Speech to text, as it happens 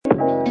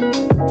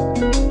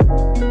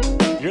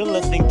You're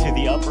listening to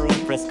the Upper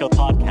Room Frisco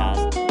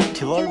podcast.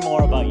 To learn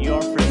more about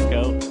your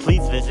Frisco,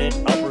 please visit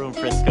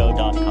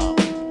upperroomfrisco.com.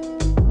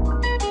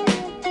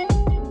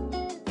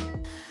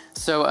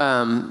 So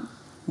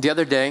the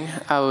other day,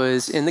 I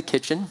was in the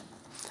kitchen,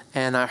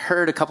 and I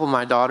heard a couple of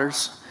my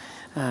daughters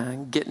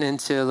getting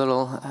into a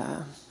little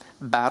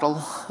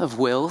battle of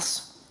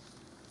wills.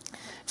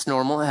 It's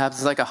normal. It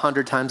happens like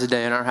 100 times a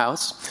day in our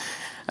house.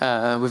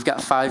 We've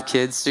got 5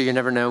 kids, so you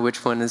never know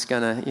which one is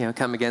going to,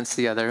 come against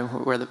the other,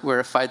 where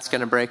a fight's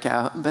going to break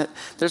out. But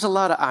there's a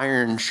lot of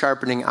iron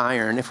sharpening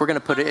iron, if we're going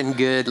to put it in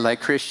good, like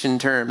Christian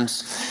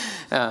terms,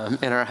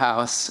 in our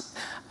house.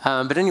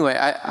 But anyway,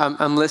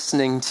 I'm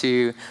listening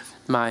to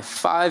my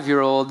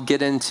 5-year-old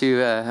get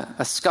into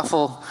a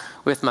scuffle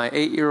with my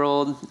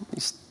 8-year-old,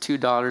 these 2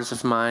 daughters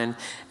of mine.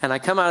 And I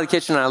come out of the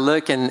kitchen and I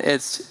look, and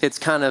it's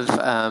kind of,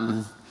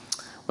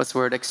 what's the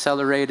word,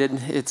 accelerated.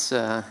 It's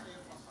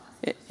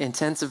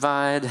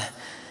intensified.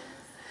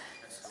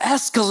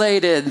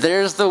 Escalated,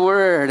 there's the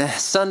word.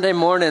 Sunday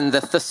morning,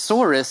 the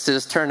thesaurus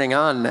is turning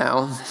on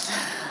now.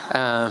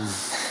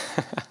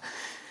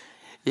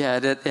 Yeah,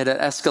 it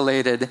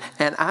escalated.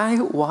 And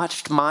I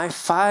watched my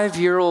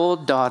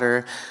 5-year-old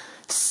daughter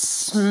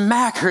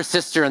smack her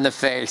sister in the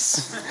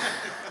face.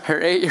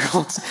 Her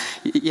 8-year-old.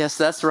 Yes,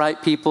 that's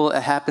right, people.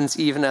 It happens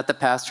even at the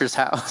pastor's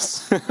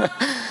house.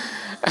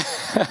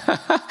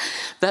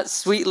 That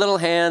sweet little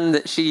hand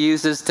that she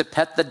uses to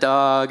pet the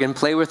dog and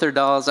play with her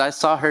dolls, I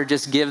saw her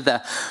just give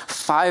the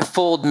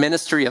 5-fold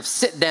ministry of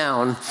sit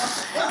down.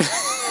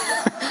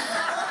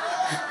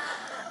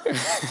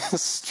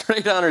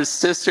 Straight on her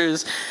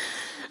sister's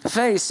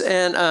face.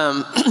 And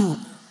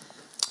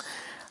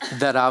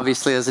that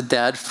obviously as a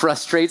dad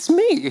frustrates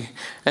me.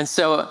 And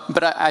so,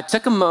 but I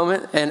took a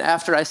moment, and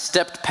after I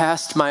stepped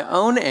past my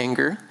own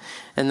anger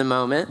in the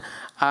moment,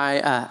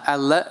 I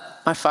let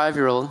my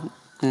 5-year-old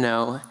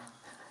know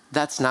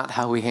that's not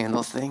how we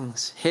handle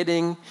things.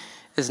 Hitting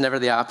is never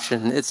the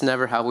option. It's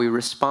never how we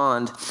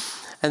respond.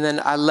 And then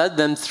I led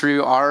them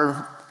through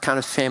our kind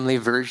of family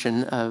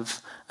version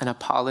of an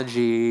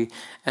apology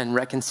and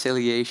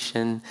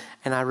reconciliation.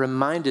 And I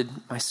reminded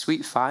my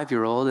sweet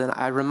 5-year-old, and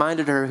I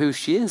reminded her who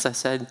she is. I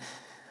said,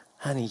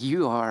 honey,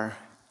 you are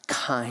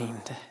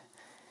kind.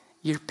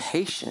 You're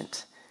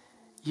patient.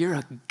 You're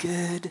a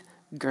good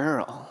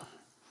girl.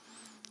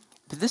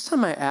 But this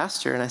time I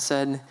asked her, and I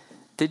said,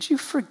 did you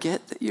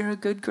forget that you're a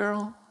good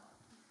girl?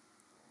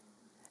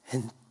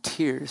 And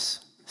tears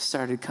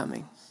started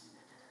coming.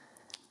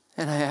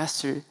 And I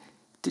asked her,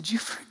 did you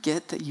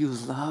forget that you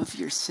love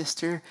your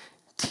sister?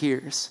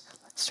 Tears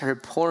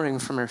started pouring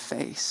from her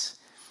face.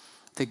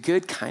 The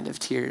good kind of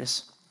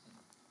tears.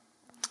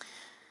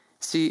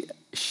 See,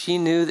 she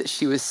knew that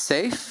she was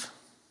safe,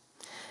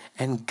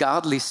 and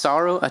godly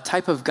sorrow, a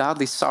type of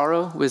godly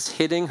sorrow, was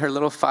hitting her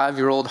little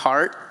 5-year-old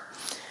heart,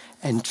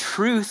 and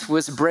truth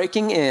was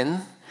breaking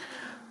in,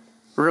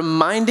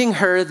 reminding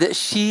her that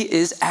she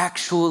is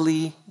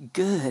actually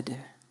good.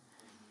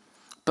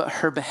 But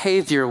her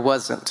behavior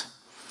wasn't.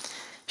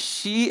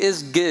 She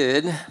is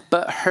good,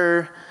 but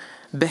her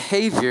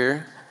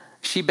behavior,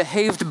 she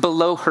behaved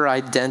below her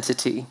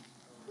identity.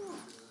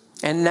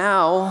 And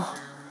now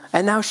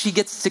she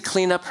gets to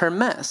clean up her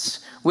mess,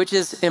 which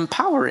is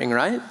empowering,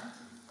 right?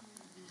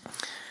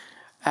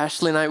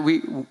 Ashley and I,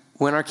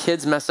 when our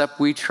kids mess up,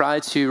 we try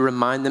to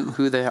remind them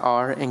who they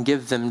are and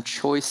give them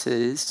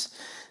choices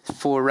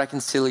for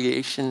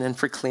reconciliation and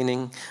for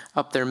cleaning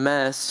up their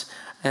mess.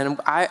 And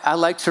I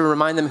like to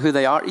remind them who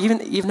they are.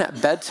 Even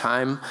at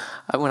bedtime,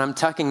 when I'm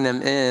tucking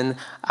them in,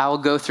 I'll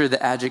go through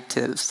the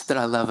adjectives that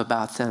I love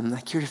about them.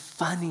 Like, you're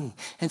funny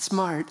and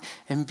smart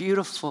and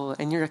beautiful,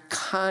 and you're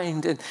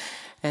kind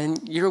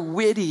and you're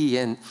witty,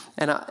 and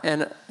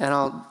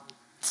I'll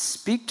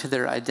speak to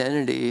their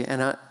identity,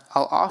 and I'll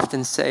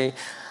often say,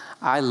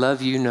 I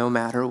love you no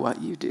matter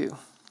what you do.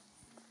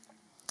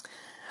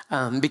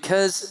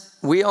 Because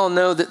we all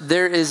know that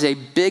there is a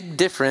big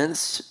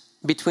difference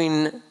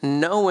between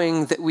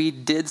knowing that we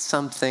did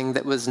something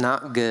that was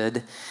not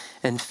good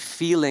and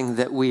feeling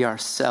that we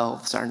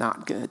ourselves are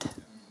not good.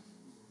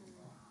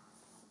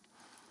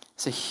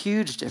 It's a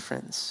huge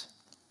difference.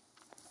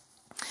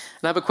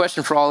 And I have a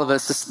question for all of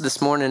us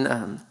this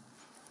morning.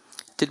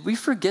 Did we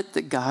forget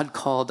that God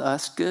called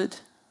us good?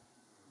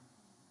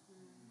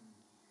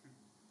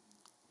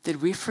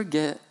 Did we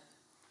forget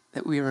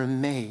that we were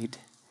made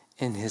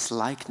in his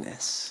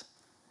likeness?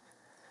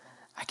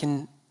 I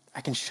can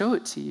show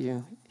it to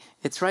you.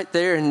 It's right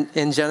there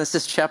in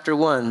Genesis chapter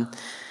 1.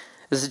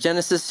 This is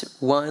Genesis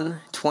 1,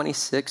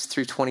 26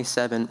 through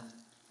 27.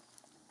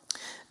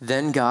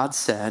 Then God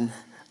said,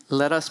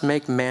 let us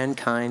make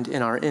mankind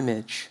in our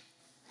image,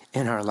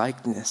 in our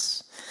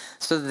likeness,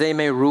 so that they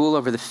may rule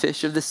over the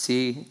fish of the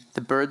sea,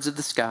 the birds of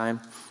the sky,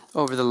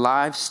 over the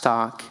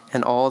livestock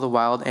and all the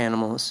wild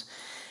animals,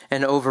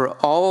 and over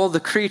all the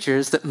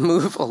creatures that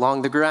move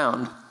along the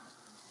ground.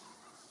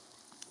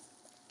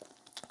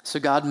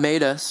 So God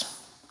made us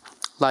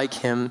like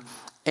him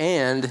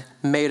and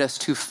made us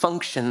to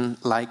function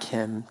like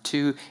him,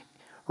 to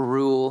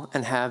rule,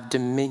 and have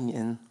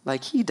dominion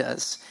like he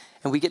does.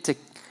 And we get to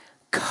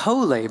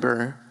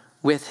co-labor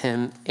with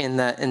him in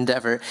that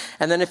endeavor.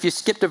 And then if you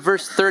skip to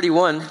verse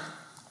 31,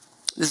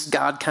 this is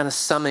God kind of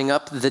summing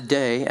up the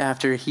day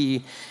after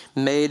he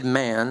made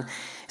man.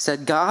 He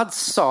said, God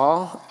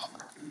saw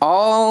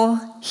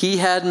all he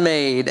had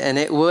made, and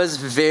it was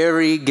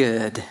very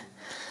good.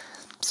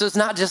 So it's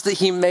not just that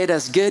he made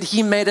us good,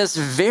 he made us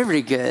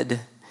very good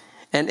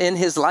and in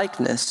his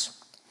likeness.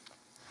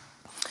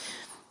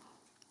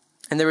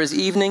 And there was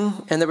evening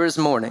and there was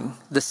morning,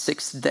 the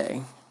sixth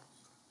day.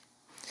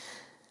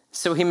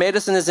 So he made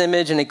us in his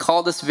image and he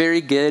called us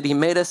very good. He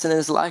made us in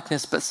his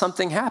likeness, but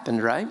something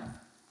happened, right?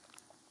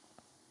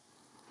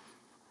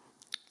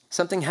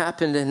 Something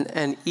happened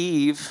and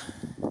Eve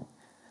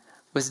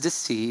was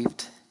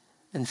deceived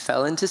and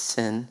fell into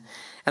sin.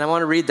 And I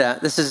want to read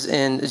that. This is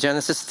in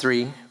Genesis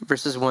 3,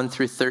 verses 1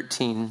 through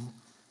 13.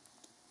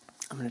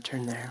 I'm going to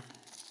turn there.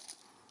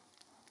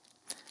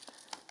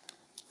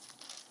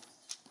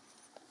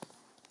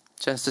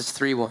 Genesis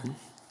 3:1.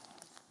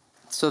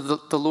 So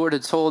the Lord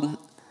had told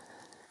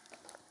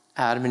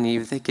Adam and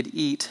Eve they could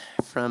eat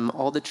from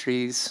all the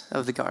trees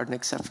of the garden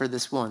except for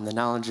this one, the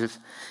knowledge of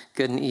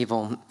good and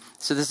evil.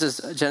 So this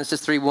is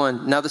Genesis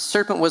 3:1. Now the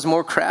serpent was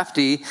more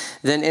crafty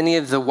than any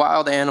of the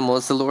wild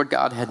animals the Lord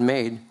God had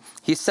made.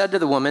 He said to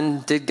the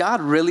woman, did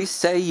God really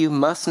say you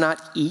must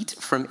not eat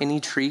from any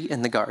tree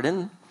in the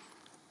garden?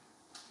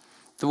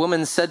 The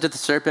woman said to the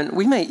serpent,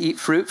 we may eat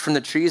fruit from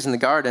the trees in the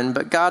garden,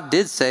 but God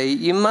did say,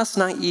 you must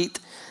not eat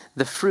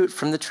the fruit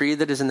from the tree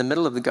that is in the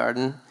middle of the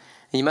garden,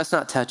 and you must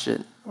not touch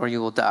it, or you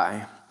will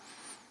die.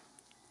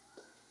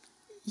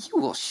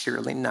 You will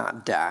surely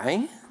not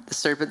die, the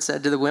serpent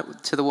said to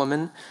the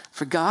woman,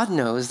 for God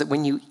knows that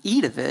when you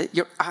eat of it,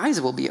 your eyes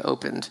will be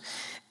opened,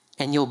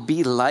 and you'll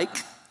be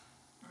like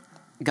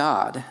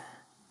God,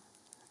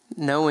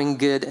 knowing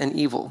good and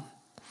evil.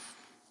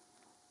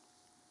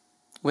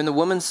 When the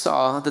woman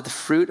saw that the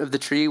fruit of the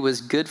tree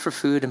was good for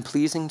food and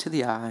pleasing to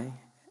the eye,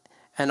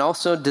 and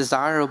also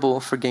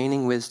desirable for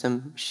gaining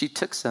wisdom, she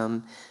took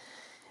some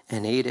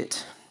and ate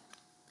it.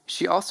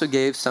 She also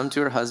gave some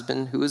to her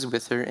husband who was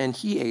with her, and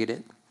he ate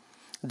it.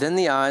 Then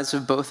the eyes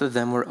of both of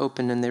them were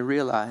opened, and they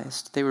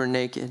realized they were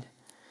naked.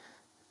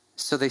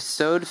 So they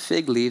sewed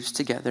fig leaves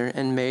together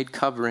and made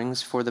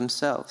coverings for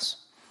themselves.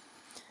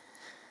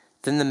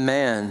 Then the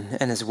man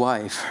and his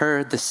wife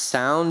heard the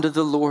sound of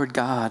the Lord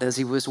God as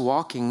he was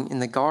walking in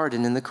the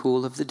garden in the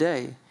cool of the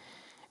day.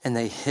 And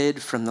they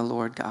hid from the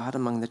Lord God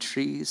among the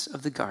trees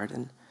of the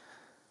garden.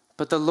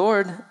 But the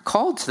Lord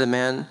called to the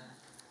man,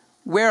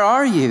 where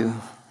are you?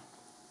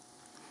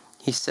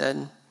 He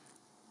said,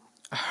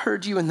 I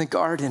heard you in the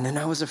garden and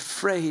I was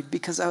afraid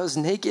because I was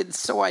naked,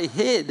 so I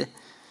hid.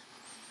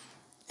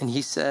 And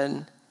he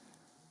said,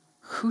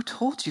 who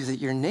told you that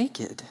you're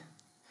naked?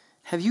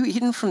 Have you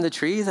eaten from the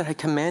tree that I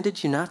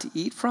commanded you not to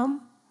eat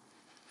from?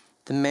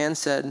 The man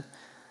said,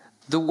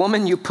 the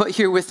woman you put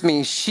here with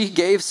me, she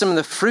gave some of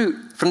the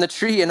fruit from the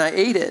tree and I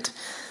ate it.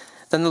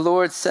 Then the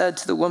Lord said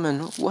to the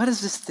woman, what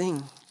is this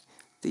thing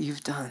that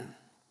you've done?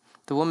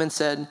 The woman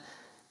said,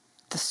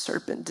 the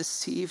serpent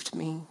deceived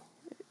me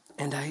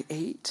and I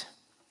ate.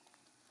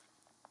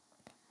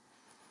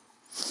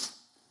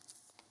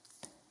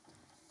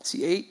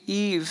 See,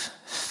 Eve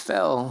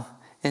fell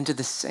into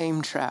the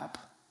same trap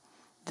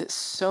that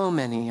so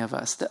many of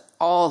us, that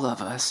all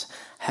of us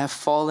have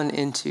fallen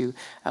into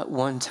at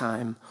one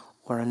time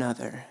or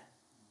another.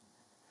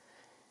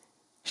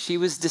 She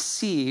was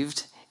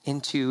deceived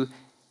into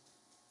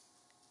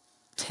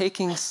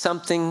taking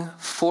something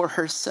for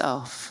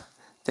herself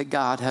that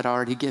God had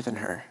already given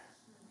her,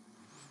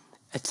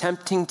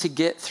 attempting to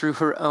get through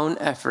her own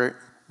effort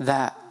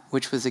that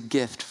which was a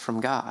gift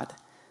from God.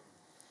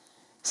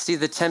 See,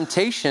 the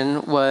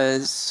temptation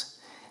was,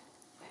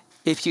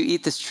 if you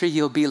eat this tree,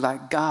 you'll be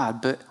like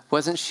God. But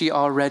wasn't she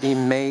already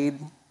made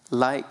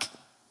like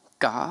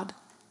God?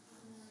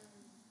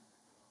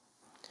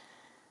 I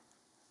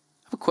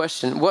have a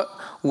question.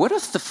 What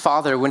if the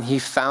Father, when he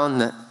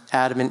found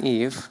Adam and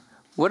Eve,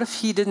 what if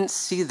he didn't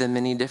see them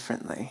any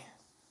differently?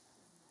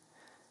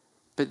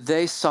 But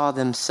they saw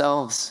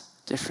themselves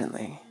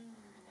differently,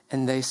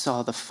 and they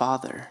saw the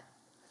Father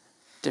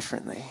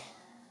differently.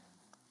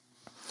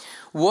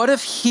 What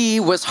if he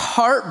was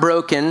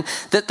heartbroken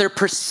that their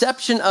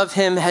perception of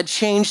him had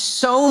changed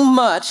so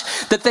much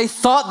that they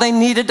thought they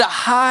needed to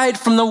hide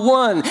from the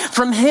one,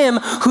 from him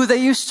who they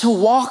used to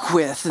walk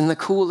with in the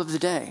cool of the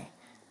day?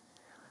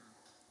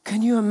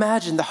 Can you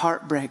imagine the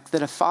heartbreak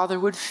that a father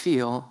would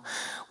feel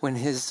when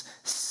his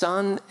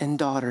son and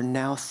daughter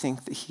now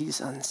think that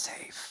he's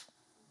unsafe?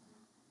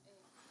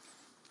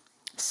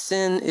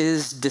 Sin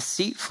is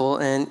deceitful,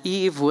 and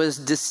Eve was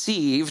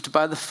deceived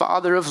by the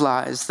father of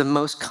lies, the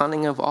most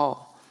cunning of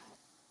all.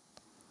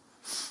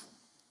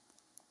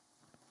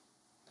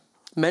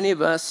 Many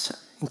of us,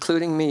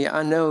 including me,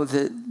 I know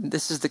that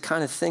this is the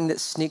kind of thing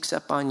that sneaks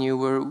up on you,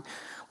 where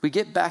we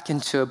get back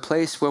into a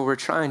place where we're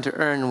trying to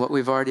earn what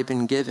we've already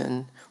been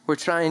given. We're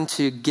trying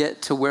to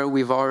get to where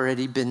we've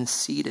already been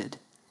seated.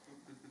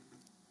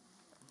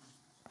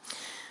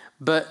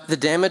 But the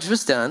damage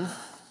was done.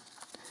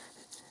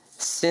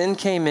 Sin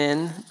came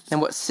in,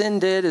 and what sin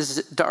did is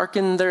it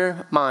darkened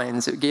their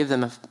minds. It gave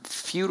them a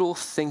futile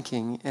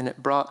thinking, and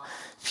it brought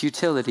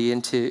futility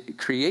into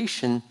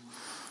creation.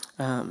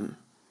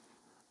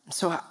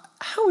 So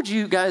how would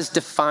you guys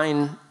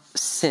define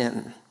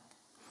sin?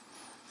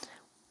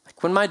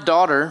 Like when my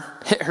daughter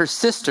hit her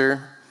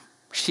sister,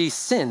 she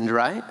sinned,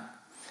 right?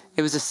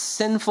 It was a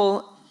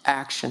sinful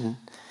action,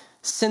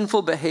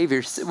 sinful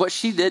behavior. What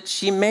she did,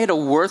 she made a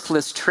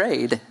worthless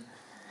trade.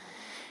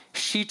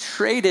 She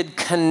traded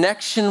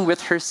connection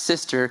with her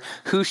sister,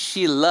 who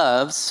she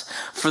loves,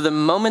 for the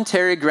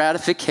momentary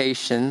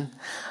gratification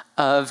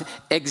of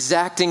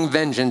exacting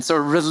vengeance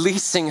or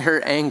releasing her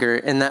anger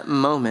in that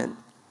moment.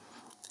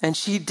 And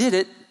she did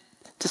it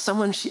to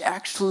someone she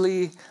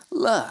actually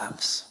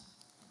loves.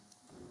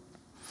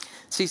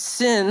 See,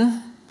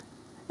 sin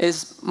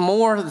is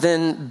more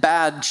than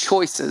bad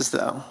choices,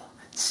 though.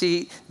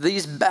 See,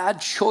 these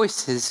bad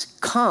choices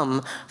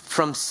come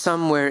from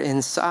somewhere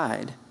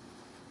inside.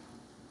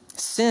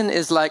 Sin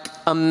is like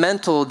a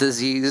mental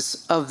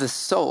disease of the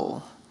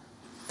soul.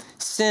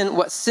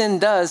 What sin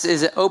does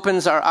is it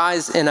opens our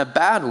eyes in a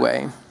bad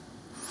way.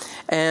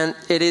 And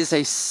it is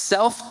a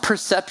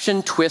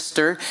self-perception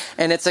twister,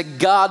 and it's a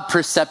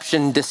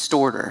God-perception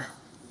distorter.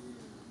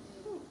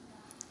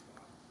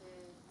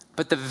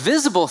 But the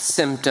visible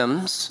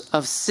symptoms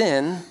of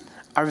sin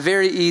are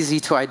very easy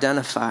to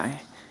identify.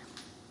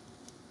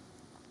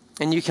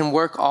 And you can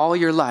work all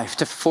your life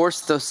to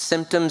force those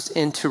symptoms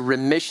into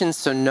remission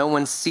so no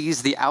one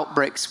sees the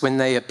outbreaks when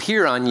they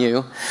appear on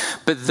you.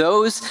 But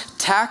those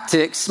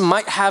tactics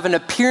might have an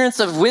appearance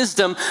of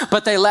wisdom,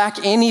 but they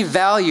lack any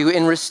value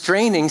in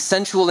restraining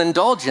sensual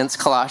indulgence,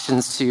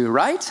 Colossians 2,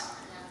 right?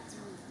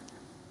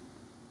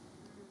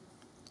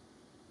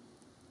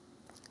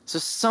 So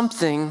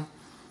something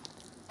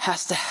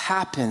has to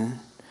happen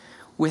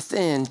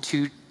within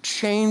to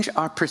change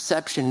our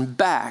perception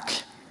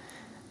back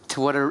to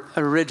what it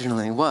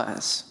originally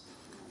was.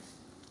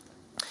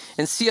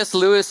 In C.S.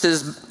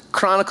 Lewis's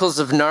Chronicles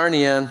of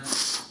Narnia,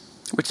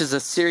 which is a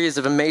series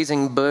of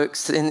amazing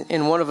books,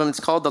 in one of them it's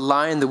called The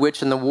Lion, the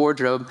Witch, and the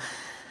Wardrobe.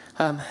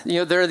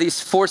 There are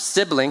these 4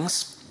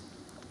 siblings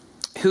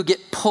who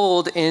get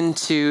pulled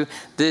into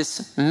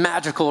this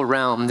magical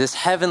realm, this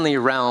heavenly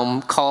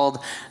realm called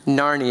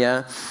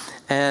Narnia.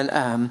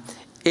 And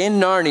in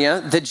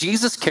Narnia, the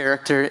Jesus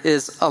character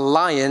is a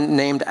lion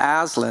named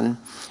Aslan.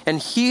 And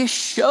he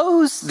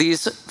shows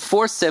these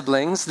 4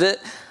 siblings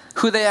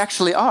who they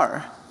actually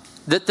are,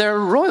 that they're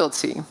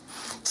royalty.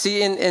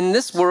 See, in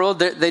this world,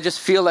 they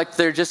just feel like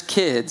they're just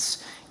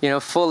kids,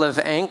 full of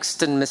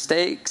angst and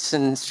mistakes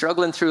and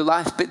struggling through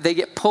life. But they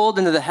get pulled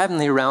into the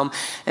heavenly realm,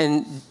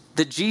 and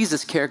the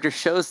Jesus character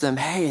shows them,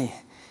 hey,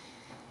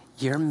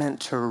 you're meant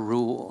to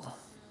rule.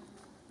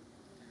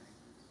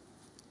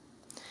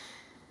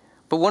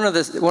 But one of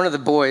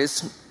the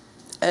boys,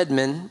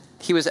 Edmund,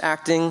 he was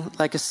acting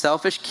like a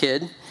selfish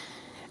kid,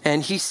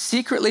 and he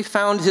secretly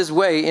found his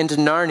way into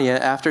Narnia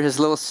after his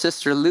little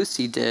sister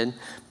Lucy did,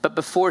 but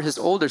before his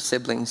older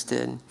siblings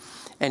did.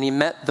 And he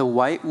met the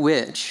White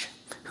Witch,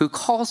 who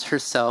calls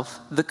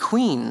herself the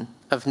Queen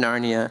of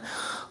Narnia,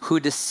 who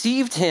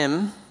deceived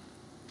him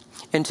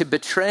into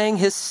betraying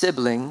his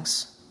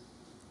siblings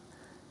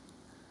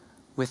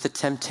with the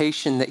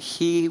temptation that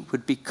he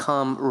would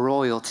become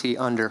royalty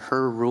under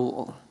her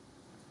rule,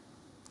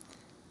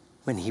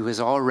 when he was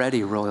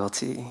already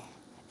royalty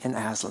in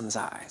Aslan's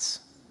eyes.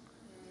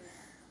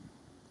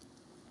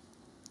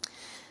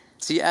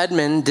 See,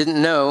 Edmund didn't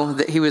know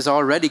that he was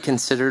already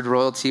considered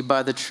royalty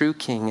by the true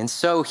king, and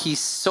so he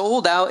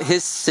sold out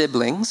his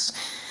siblings,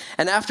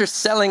 and after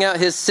selling out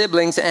his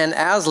siblings and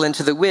Aslan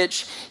to the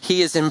witch,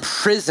 he is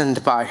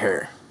imprisoned by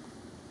her.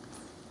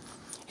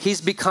 He's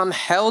become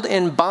held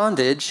in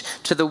bondage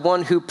to the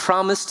one who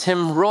promised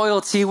him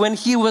royalty when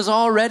he was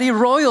already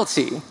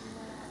royalty.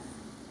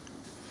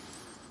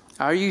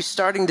 Are you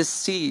starting to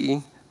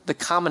see the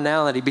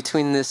commonality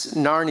between this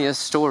Narnia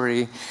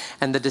story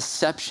and the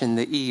deception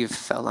that Eve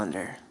fell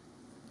under?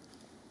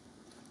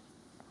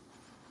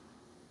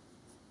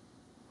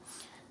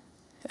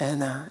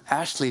 And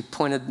Ashley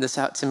pointed this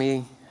out to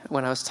me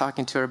when I was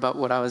talking to her about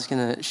what I was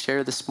going to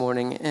share this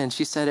morning. And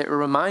she said, it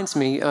reminds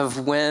me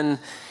of when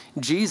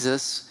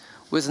Jesus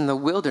was in the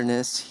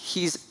wilderness.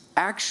 He's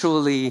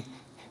actually,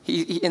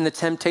 in the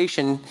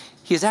temptation,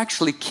 he's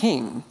actually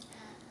king.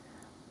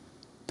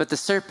 But the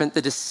serpent,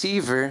 the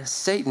deceiver,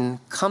 Satan,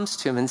 comes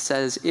to him and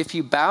says, if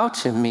you bow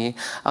to me,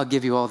 I'll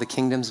give you all the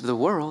kingdoms of the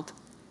world.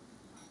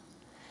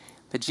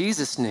 But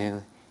Jesus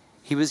knew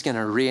he was going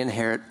to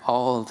re-inherit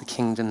all the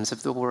kingdoms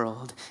of the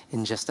world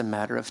in just a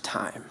matter of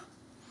time,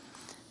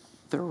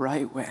 the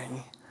right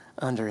way,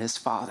 under his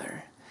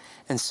Father.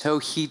 And so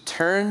he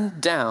turned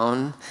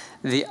down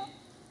the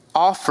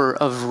offer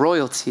of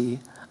royalty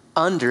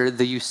under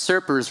the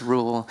usurper's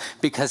rule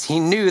because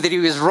he knew that he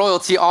was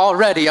royalty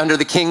already under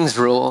the king's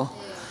rule.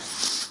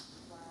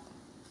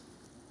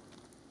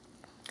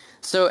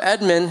 So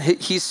Edmund,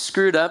 he's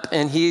screwed up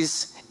and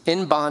he's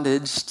in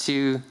bondage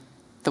to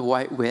the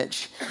White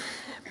Witch.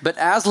 But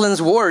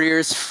Aslan's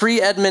warriors free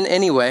Edmund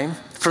anyway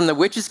from the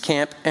witch's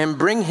camp and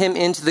bring him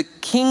into the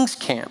king's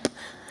camp.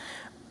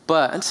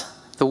 But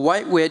the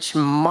White Witch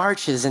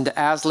marches into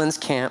Aslan's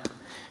camp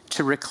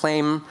to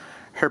reclaim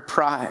her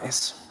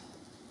prize.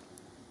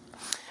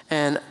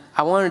 And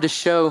I wanted to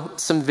show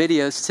some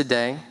videos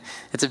today.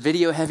 It's a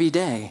video-heavy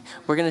day.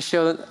 We're going to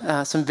show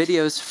some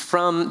videos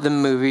from the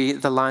movie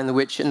The Lion, the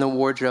Witch, and the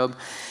Wardrobe.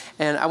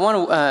 And I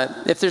want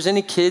to, if there's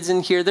any kids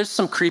in here, there's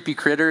some creepy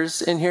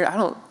critters in here. I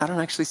don't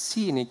actually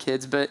see any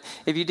kids, but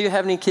if you do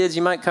have any kids,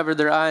 you might cover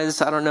their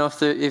eyes. I don't know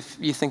if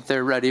you think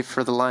they're ready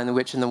for The Lion, the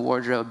Witch, and the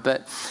Wardrobe.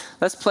 But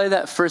let's play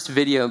that first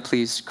video,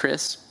 please,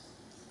 Chris.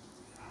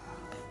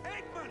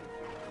 Edmund!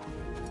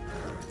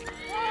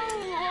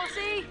 Whoa,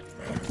 horsey!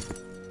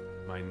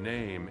 My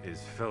name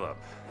is Philip.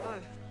 Oh,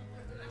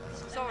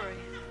 sorry.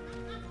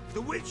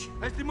 The witch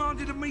has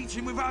demanded a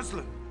meeting with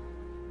Aslan.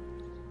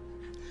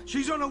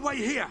 She's on her way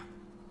here.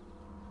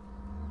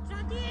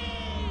 That is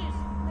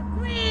the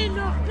Queen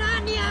of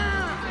Narnia,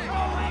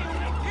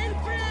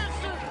 Empress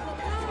of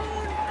the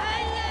Moon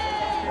Island.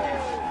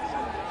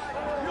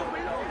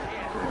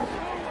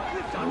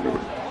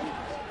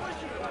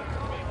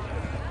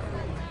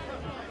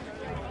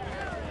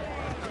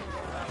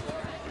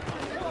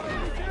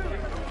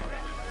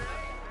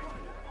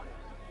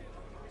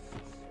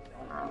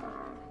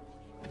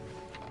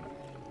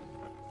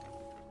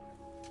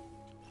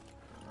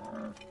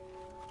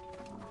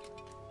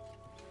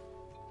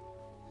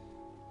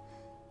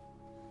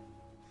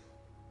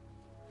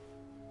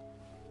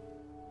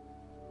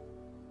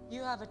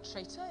 You have a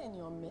traitor in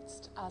your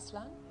midst,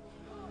 Aslan.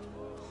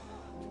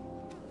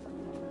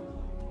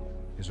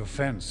 His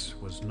offense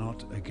was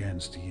not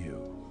against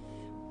you.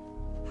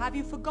 Have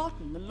you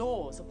forgotten the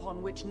laws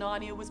upon which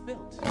Narnia was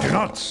built? Do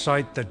not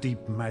cite the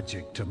deep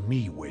magic to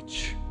me,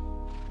 witch.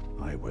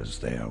 I was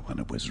there when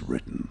it was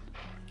written.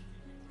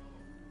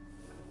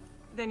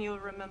 Then you'll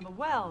remember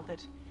well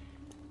that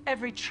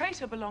every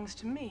traitor belongs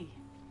to me.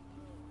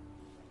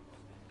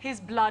 His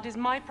blood is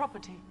my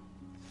property.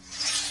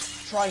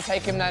 Try and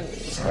take him then.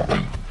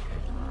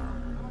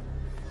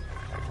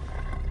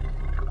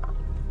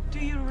 Do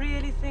you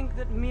really think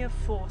that mere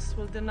force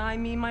will deny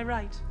me my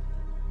right?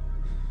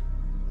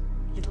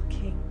 Little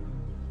king.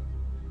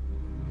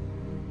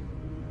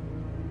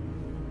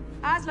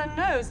 Aslan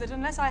knows that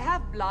unless I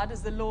have blood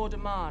as the law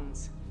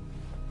demands,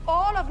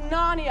 all of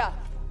Narnia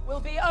will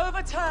be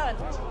overturned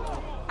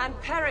and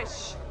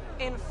perish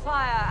in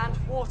fire and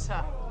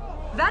water.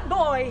 That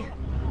boy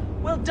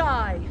will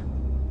die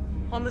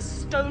on the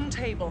stone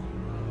table.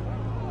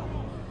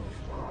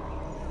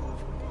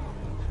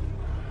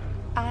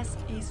 As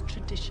is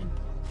tradition.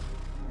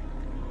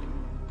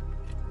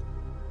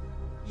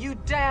 You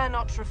dare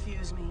not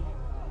refuse me.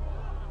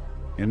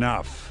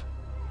 Enough.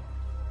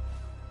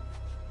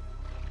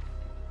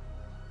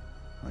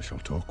 I shall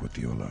talk with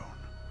you alone.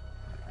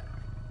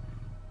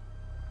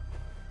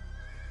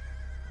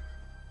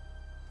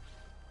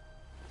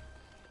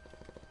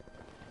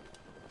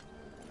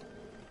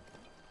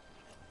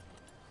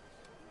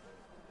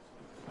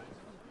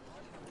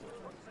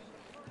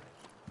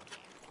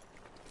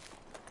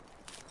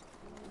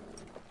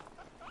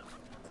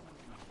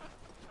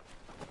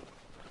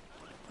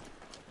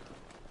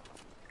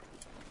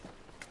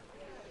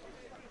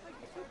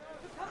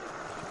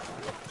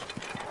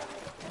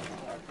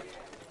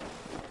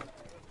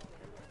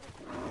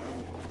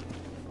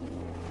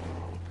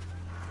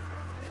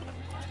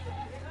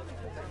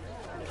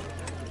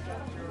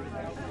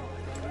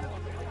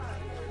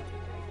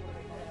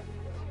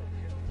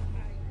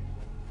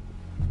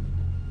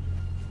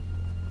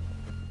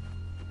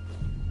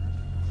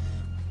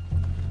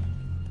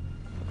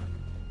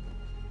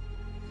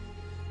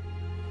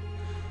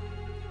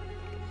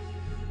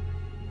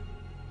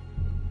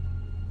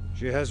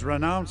 She has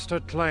renounced her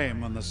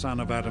claim on the son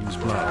of Adam's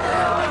blood.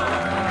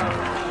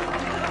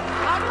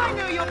 How do I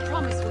know your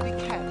promise will be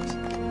kept?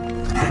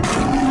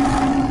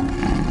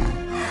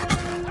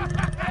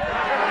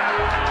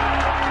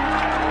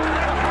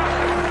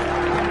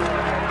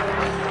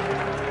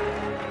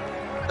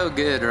 So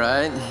good,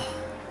 right?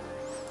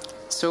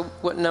 So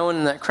what no one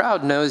in that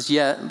crowd knows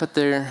yet, but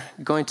they're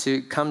going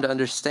to come to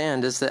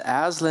understand, is that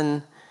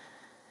Aslan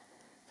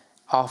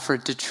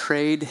offered to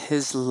trade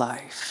his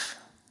life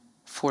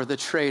for the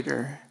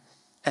traitor,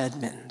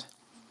 Edmund.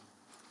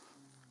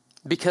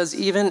 Because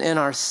even in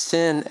our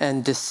sin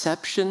and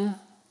deception,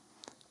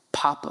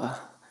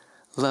 Papa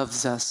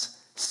loves us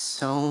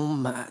so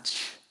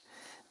much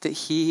that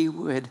he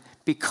would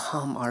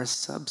become our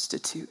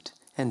substitute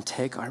and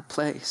take our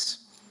place.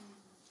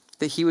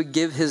 That he would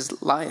give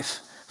his life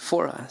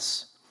for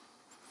us.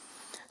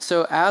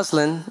 So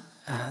Aslan,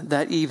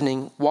 that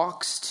evening,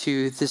 walks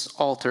to this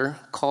altar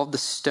called the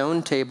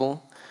Stone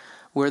Table,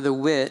 where the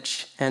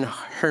witch and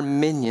her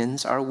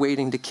minions are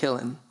waiting to kill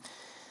him.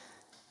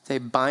 They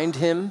bind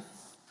him,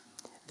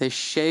 they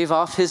shave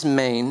off his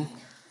mane,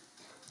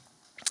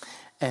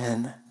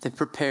 and they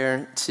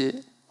prepare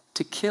to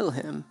kill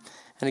him.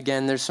 And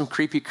again, there's some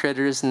creepy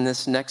critters in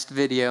this next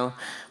video,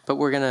 but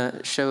we're going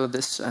to show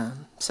this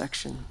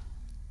section.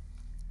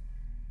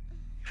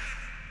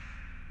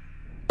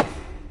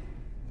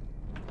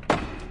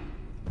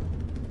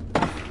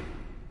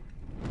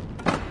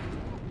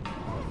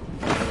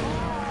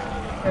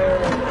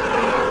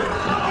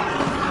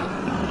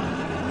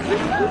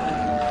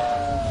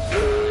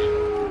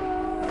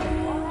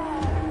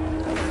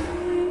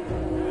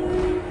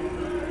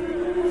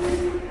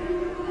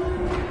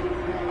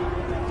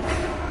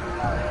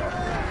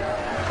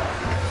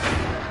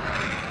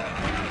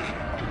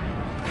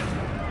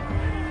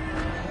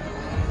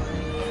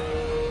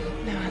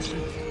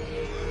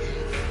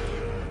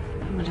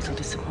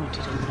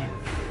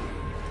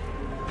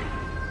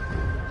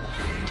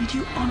 Did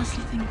you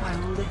honestly think by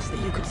all this that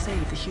you could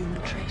save the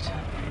human traitor?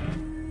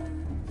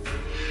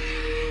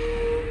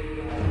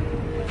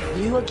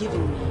 You are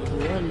giving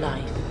me your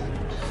life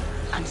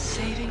and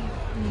saving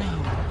no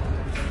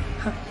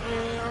one.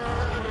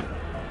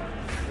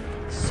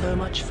 So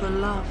much for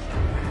love.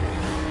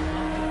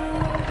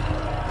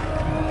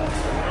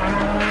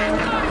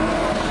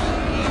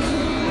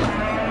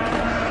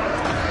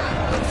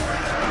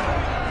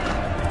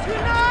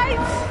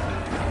 Tonight,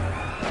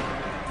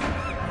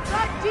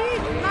 the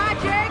deep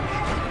magic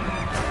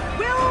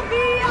will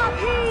be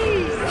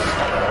appeased.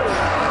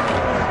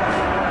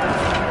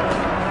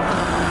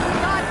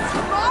 But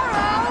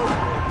tomorrow,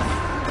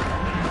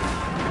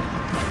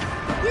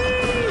 we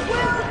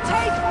will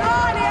take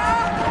Narnia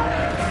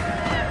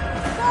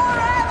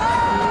forever.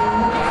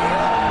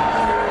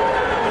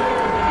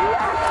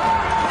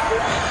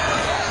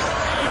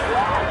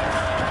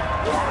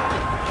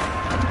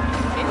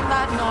 In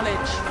that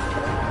knowledge,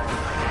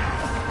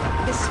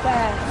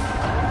 despair.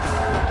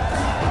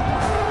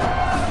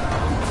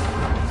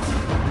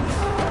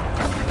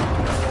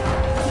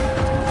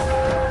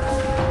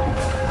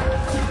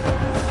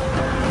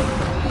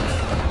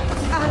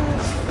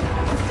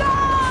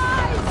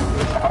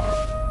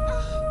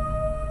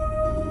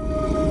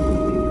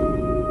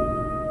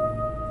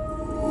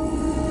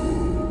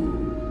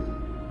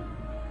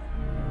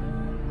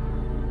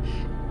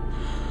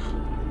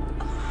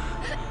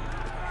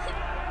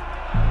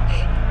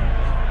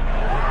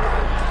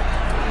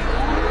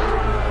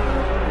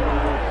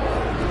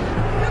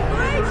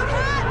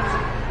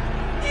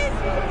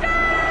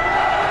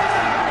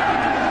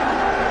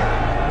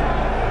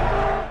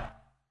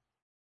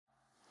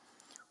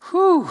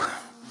 Whew.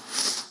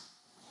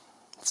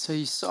 So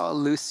you saw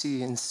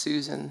Lucy and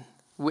Susan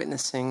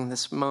witnessing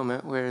this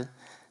moment where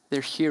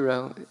their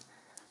hero,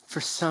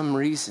 for some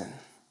reason,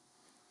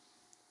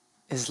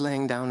 is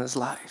laying down his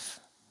life.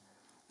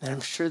 And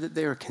I'm sure that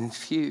they were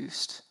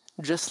confused,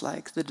 just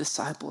like the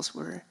disciples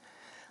were.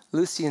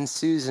 Lucy and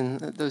Susan,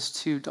 those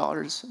two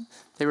daughters,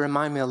 they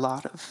remind me a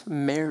lot of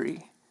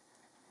Mary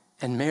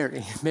and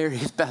Mary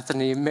of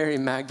Bethany, Mary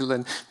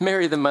Magdalene,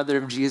 Mary the mother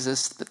of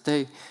Jesus, that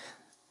they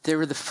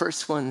were the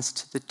first ones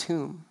to the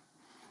tomb.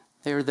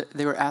 They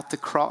were at the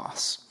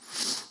cross.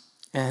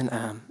 And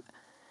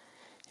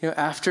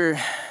after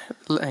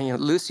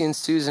Lucy and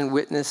Susan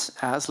witness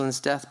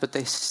Aslan's death, but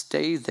they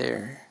stay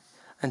there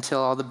until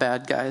all the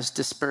bad guys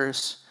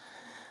disperse.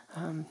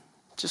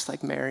 Just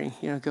like Mary,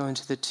 go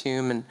into the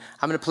tomb. And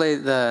I'm going to play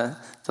the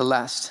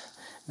last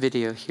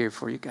video here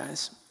for you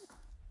guys.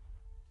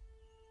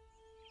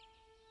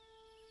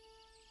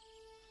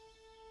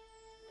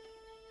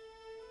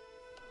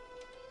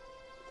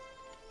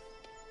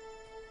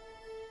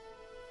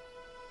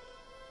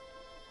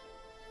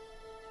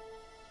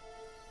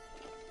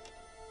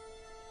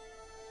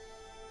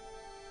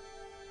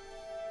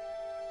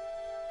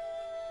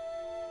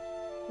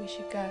 We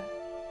should go.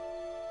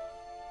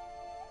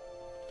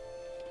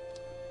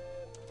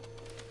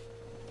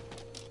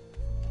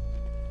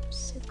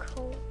 So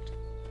cold.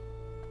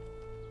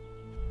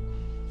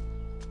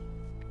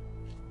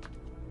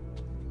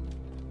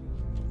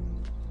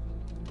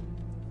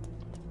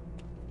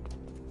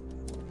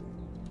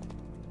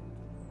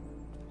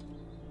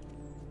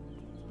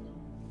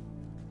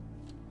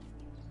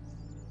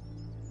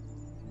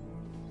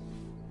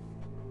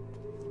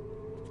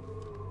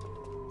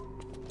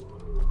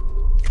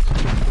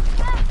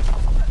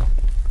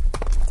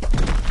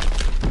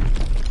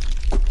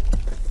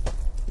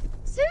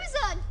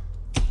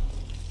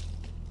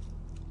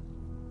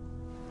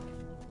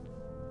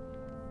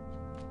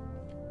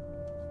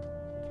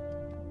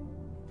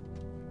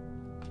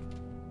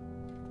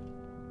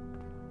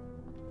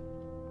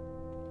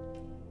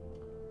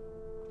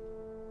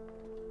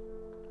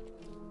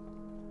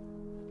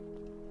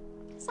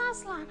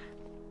 Aslan.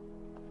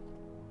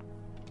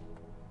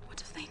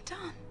 What have they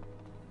done?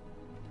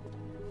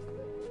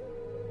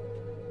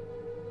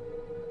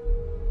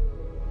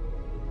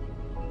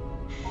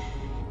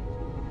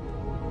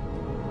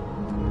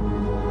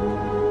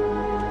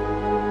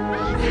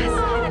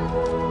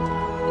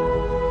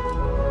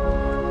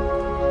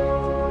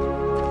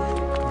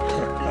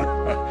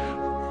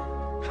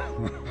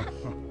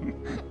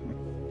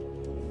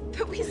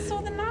 But we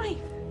saw the knife.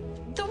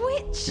 The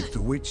witch! If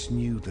the witch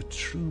knew the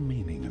true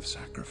meaning of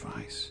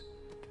sacrifice,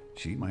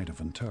 she might have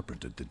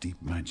interpreted the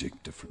deep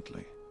magic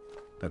differently.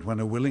 That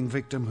when a willing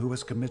victim who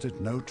has committed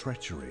no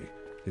treachery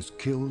is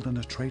killed in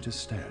a traitor's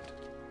stead,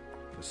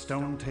 the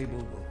stone table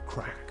will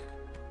crack,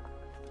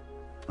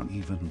 and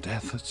even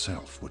death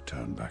itself would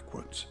turn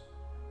backwards.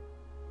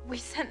 We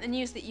sent the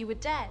news that you were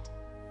dead.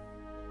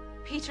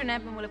 Peter and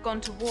Edmund will have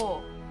gone to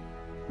war.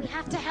 We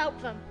have to help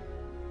them.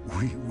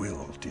 We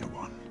will, dear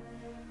one,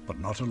 but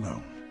not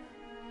alone.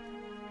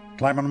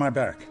 Climb on my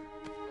back.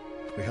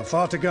 We have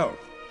far to go,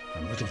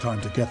 and little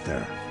time to get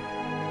there.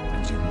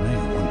 And you may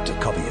want to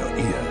cover your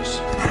ears.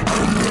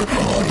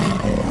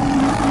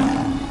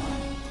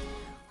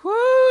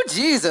 Woo,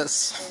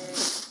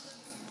 Jesus.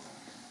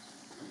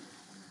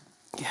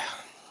 Yeah.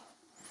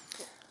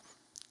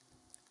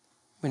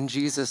 When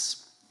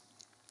Jesus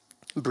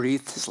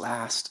breathed his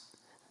last.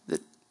 The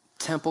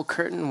temple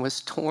curtain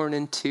was torn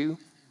in two.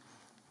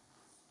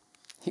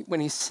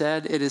 When he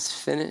said, "It is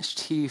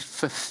finished," he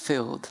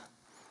fulfilled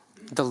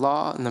the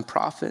law and the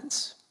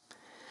prophets.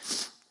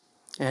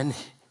 And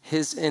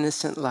his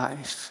innocent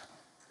life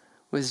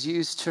was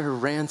used to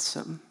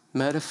ransom,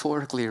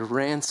 metaphorically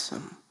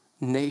ransom,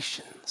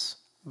 nations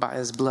by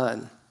his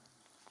blood.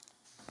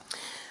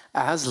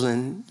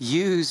 Aslan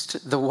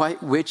used the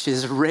White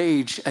Witch's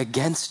rage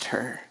against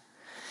her,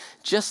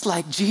 just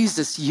like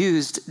Jesus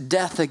used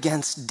death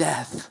against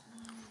death.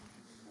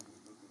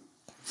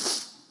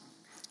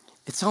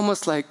 It's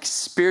almost like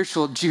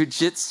spiritual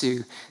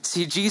jujitsu.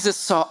 See, Jesus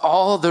saw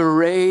all the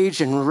rage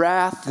and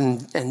wrath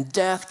and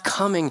death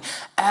coming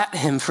at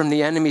him from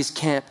the enemy's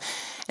camp,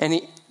 and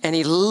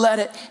he let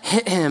it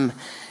hit him.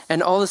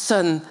 And all of a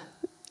sudden,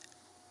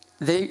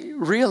 they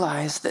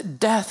realized that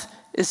death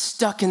is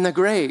stuck in the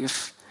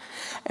grave.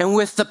 And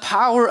with the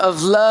power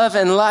of love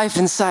and life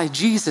inside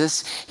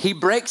Jesus, he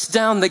breaks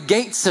down the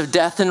gates of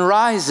death and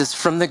rises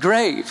from the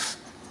grave.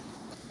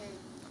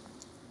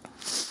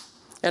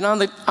 And on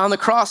the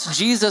cross,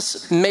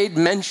 Jesus made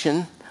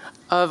mention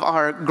of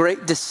our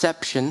great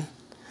deception,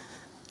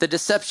 the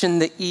deception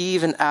that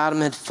Eve and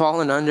Adam had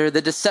fallen under,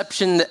 the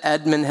deception that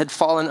Edmund had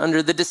fallen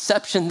under, the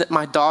deception that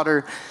my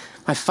daughter,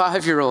 my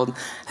 5-year-old,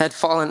 had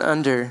fallen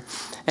under.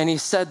 And he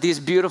said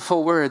these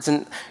beautiful words,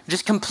 and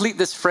just complete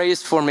this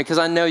phrase for me because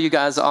I know you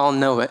guys all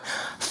know it.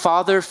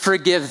 Father,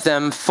 forgive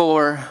them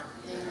for...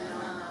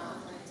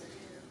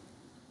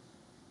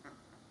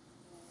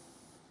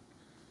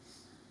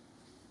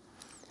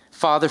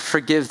 Father,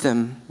 forgive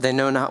them. They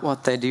know not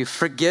what they do.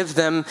 Forgive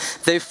them.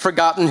 They've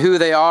forgotten who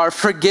they are.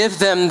 Forgive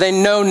them. They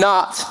know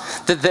not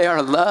that they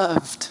are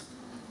loved.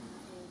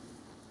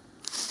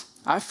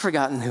 I've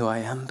forgotten who I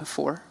am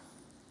before.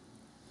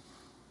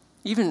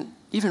 Even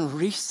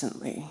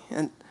recently.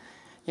 And,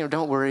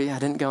 don't worry. I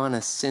didn't go on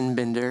a sin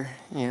bender.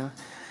 Your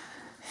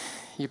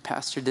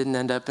pastor didn't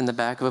end up in the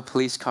back of a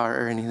police car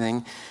or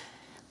anything.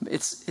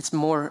 It's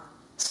more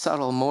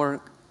subtle, more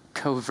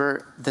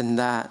covert than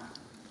that.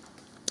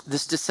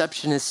 This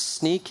deception is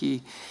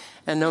sneaky,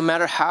 and no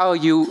matter how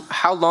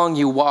long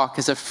you walk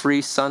as a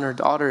free son or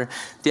daughter,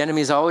 the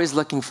enemy is always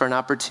looking for an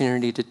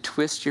opportunity to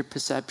twist your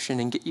perception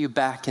and get you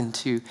back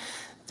into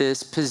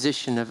this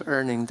position of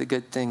earning the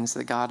good things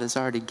that God has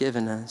already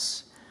given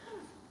us.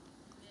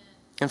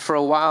 And for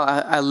a while,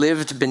 I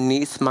lived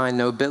beneath my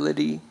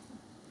nobility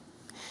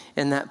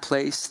in that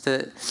place.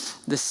 That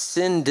the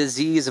sin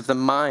disease of the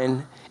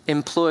mind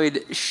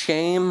employed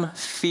shame,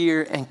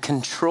 fear, and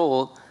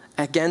control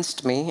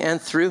against me and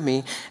through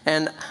me,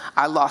 and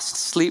I lost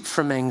sleep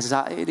from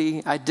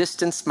anxiety. I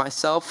distanced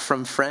myself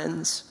from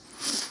friends.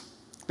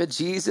 But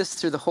Jesus,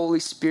 through the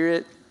Holy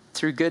Spirit,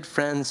 through good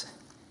friends,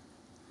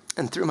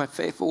 and through my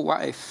faithful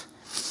wife,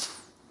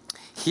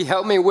 he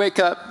helped me wake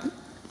up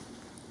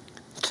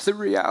to the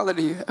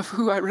reality of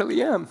who I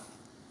really am.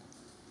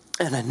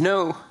 And I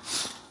know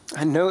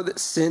that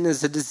sin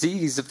is a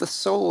disease of the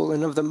soul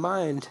and of the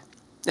mind.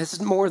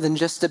 It's more than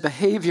just a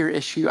behavior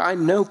issue. I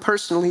know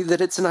personally that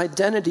it's an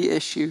identity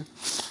issue,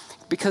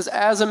 because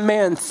as a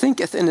man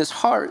thinketh in his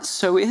heart,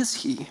 so is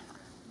he.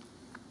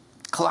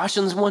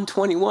 Colossians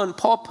 1:21,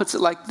 Paul puts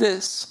it like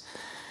this: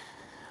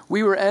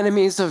 we were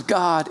enemies of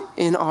God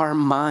in our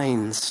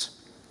minds.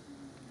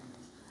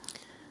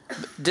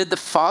 Did the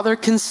Father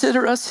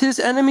consider us his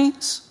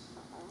enemies?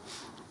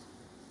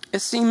 It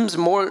seems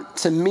more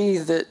to me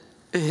that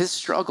his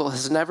struggle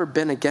has never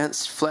been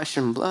against flesh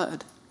and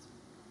blood.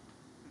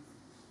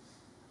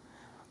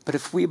 But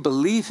if we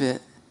believe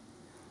it,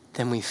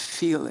 then we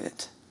feel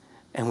it,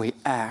 and we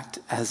act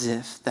as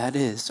if that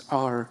is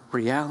our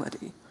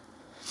reality.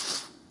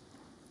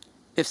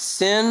 If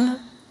sin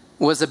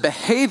was a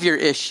behavior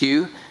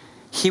issue,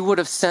 he would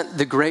have sent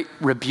the great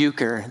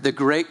rebuker, the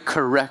great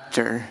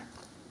corrector,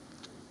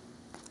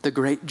 the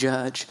great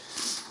judge,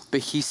 but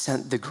he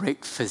sent the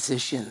great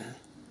physician.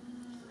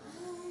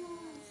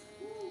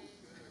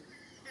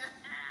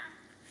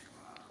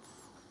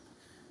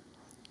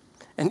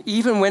 And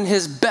even when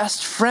his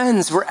best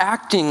friends were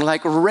acting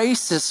like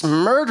racist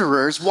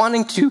murderers,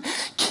 wanting to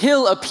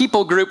kill a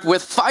people group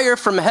with fire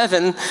from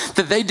heaven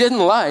that they didn't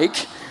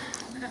like,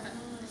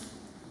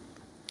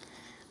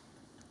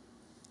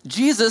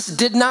 Jesus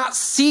did not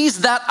seize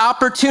that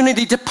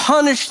opportunity to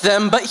punish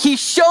them, but he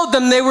showed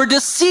them they were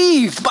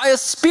deceived by a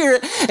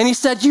spirit. And he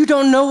said, you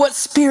don't know what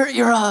spirit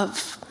you're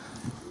of.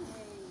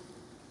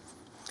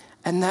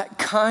 And that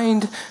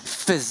kind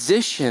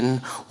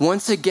physician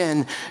once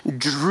again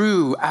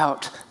drew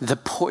out the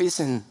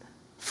poison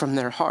from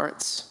their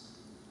hearts.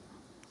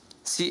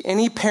 See,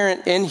 any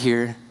parent in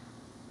here,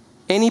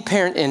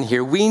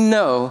 we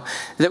know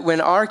that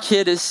when our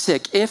kid is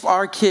sick, if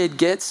our kid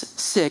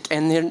gets sick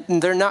and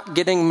they're not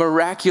getting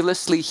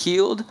miraculously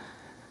healed,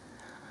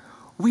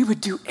 we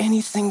would do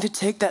anything to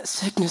take that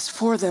sickness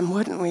for them,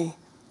 wouldn't we?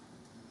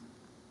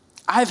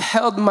 I've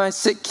held my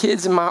sick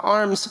kids in my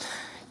arms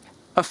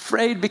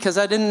afraid because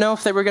I didn't know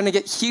if they were going to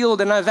get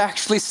healed, and I've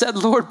actually said,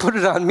 Lord, put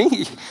it on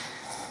me.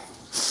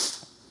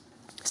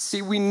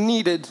 See, we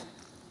needed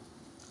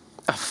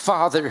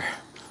Father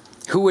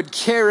who would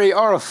carry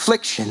our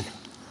affliction.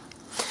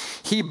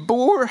 He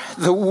bore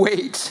the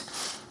weight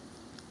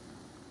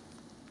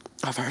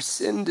of our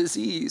sin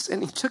disease,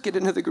 and he took it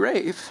into the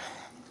grave.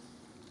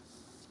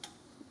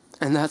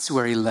 And that's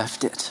where he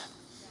left it.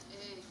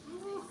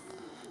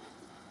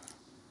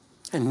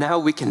 And now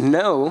we can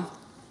know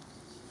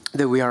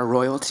that we are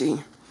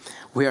royalty.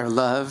 We are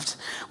loved.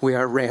 We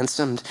are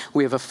ransomed.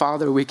 We have a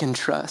Father we can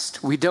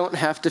trust. We don't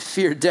have to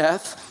fear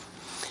death.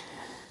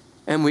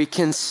 And we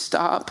can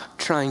stop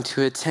trying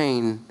to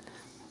attain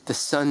the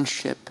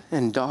sonship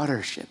and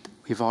daughtership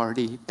we've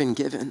already been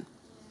given.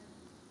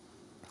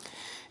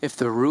 If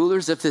the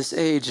rulers of this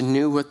age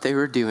knew what they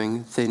were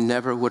doing, they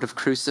never would have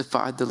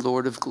crucified the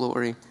Lord of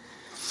glory.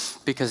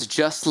 Because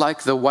just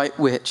like the white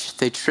witch,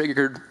 they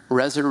triggered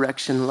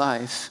resurrection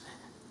life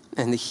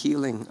and the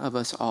healing of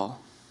us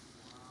all.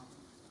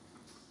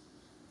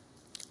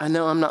 I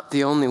know I'm not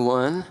the only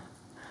one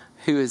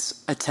who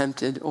has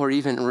attempted or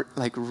even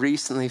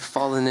recently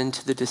fallen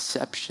into the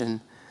deception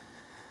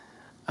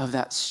of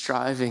that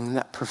striving,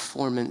 that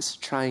performance,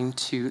 trying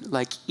to,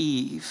 like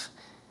Eve,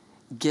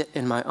 get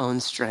in my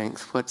own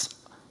strength what's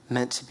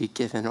meant to be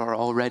given or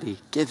already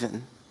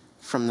given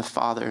from the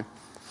Father.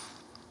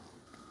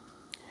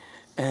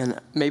 And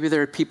maybe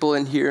there are people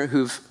in here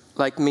who've,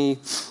 like me,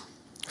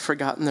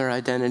 forgotten their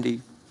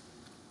identity.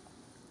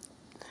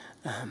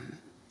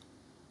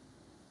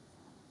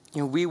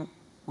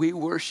 We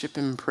worship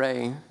and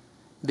pray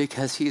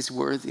because he's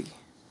worthy.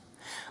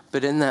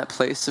 But in that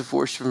place of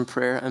worship and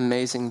prayer,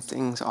 amazing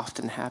things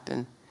often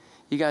happen.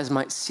 You guys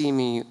might see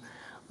me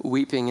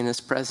weeping in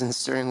his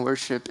presence during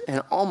worship,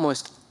 and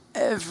almost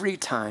every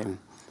time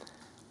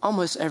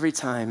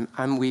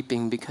I'm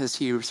weeping because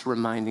he is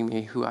reminding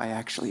me who I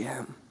actually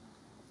am.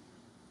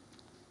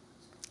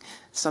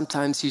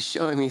 Sometimes he's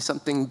showing me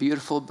something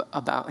beautiful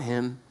about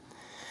him,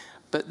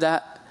 but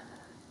that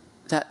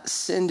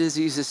sin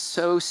disease is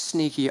so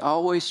sneaky,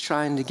 always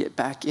trying to get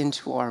back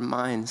into our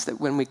minds, that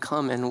when we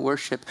come and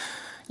worship,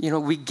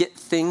 we get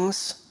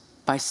things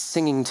by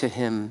singing to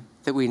him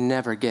that we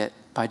never get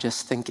by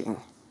just thinking.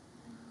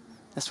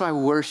 That's why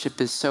worship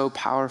is so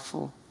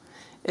powerful.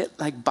 It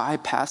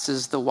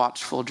bypasses the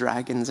watchful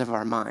dragons of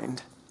our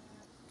mind.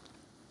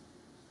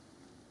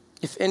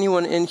 If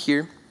anyone in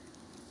here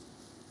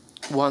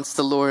wants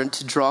the Lord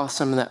to draw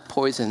some of that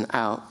poison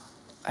out,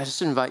 I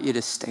just invite you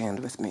to stand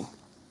with me.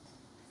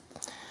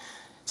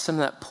 Some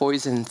of that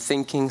poison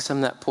thinking, some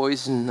of that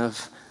poison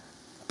of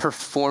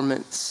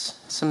performance,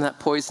 some of that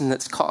poison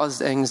that's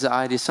caused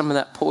anxiety, some of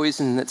that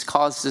poison that's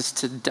caused us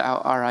to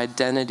doubt our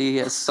identity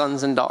as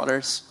sons and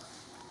daughters.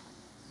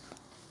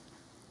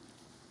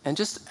 And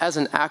just as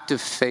an act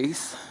of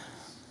faith,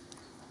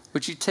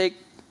 would you take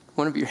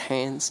one of your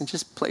hands and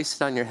just place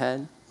it on your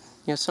head?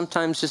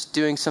 Sometimes just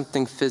doing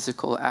something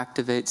physical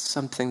activates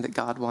something that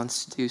God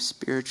wants to do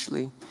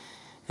spiritually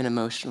and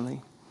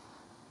emotionally.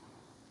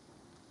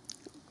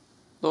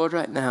 Lord,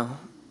 right now,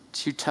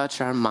 would you touch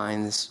our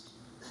minds?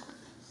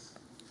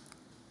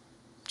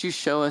 Would you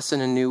show us in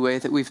a new way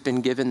that we've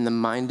been given the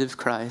mind of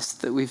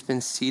Christ, that we've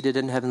been seated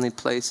in heavenly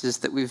places,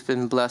 that we've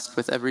been blessed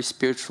with every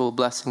spiritual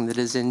blessing that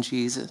is in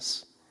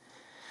Jesus?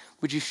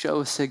 Would you show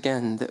us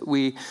again that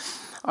we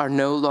are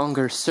no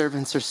longer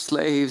servants or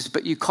slaves,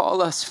 but you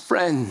call us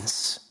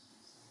friends?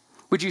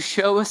 Would you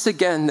show us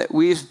again that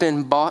we've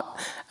been bought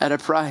at a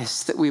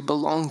price, that we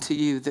belong to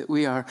you, that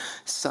we are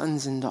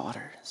sons and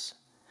daughters?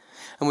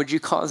 And would you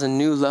cause a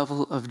new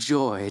level of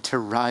joy to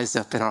rise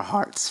up in our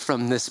hearts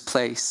from this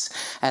place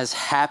as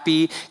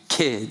happy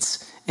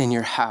kids in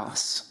your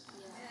house?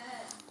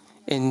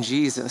 In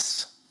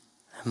Jesus'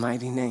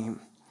 mighty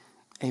name,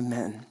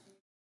 amen.